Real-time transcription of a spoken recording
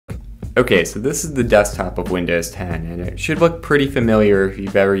Okay, so this is the desktop of Windows 10, and it should look pretty familiar if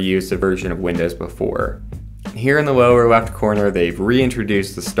you've ever used a version of Windows before. Here in the lower left corner, they've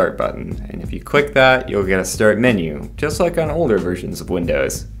reintroduced the Start button, and if you click that, you'll get a Start menu, just like on older versions of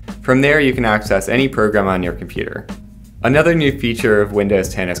Windows. From there, you can access any program on your computer. Another new feature of Windows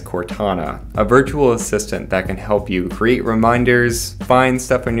 10 is Cortana, a virtual assistant that can help you create reminders, find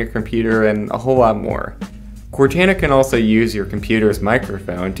stuff on your computer, and a whole lot more. Cortana can also use your computer's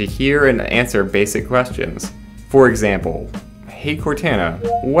microphone to hear and answer basic questions. For example, "Hey Cortana,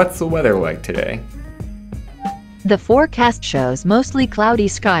 what's the weather like today?" The forecast shows mostly cloudy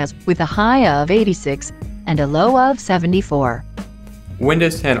skies with a high of 86 and a low of 74.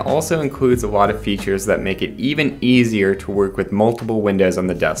 Windows 10 also includes a lot of features that make it even easier to work with multiple windows on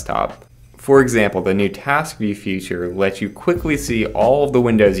the desktop. For example, the new Task View feature lets you quickly see all of the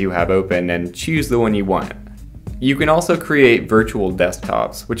windows you have open and choose the one you want. You can also create virtual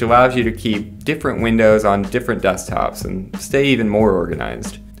desktops, which allows you to keep different windows on different desktops and stay even more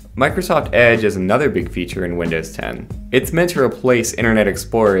organized. Microsoft Edge is another big feature in Windows 10. It's meant to replace Internet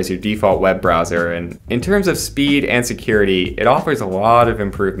Explorer as your default web browser, and in terms of speed and security, it offers a lot of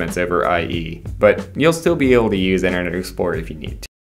improvements over IE, but you'll still be able to use Internet Explorer if you need to.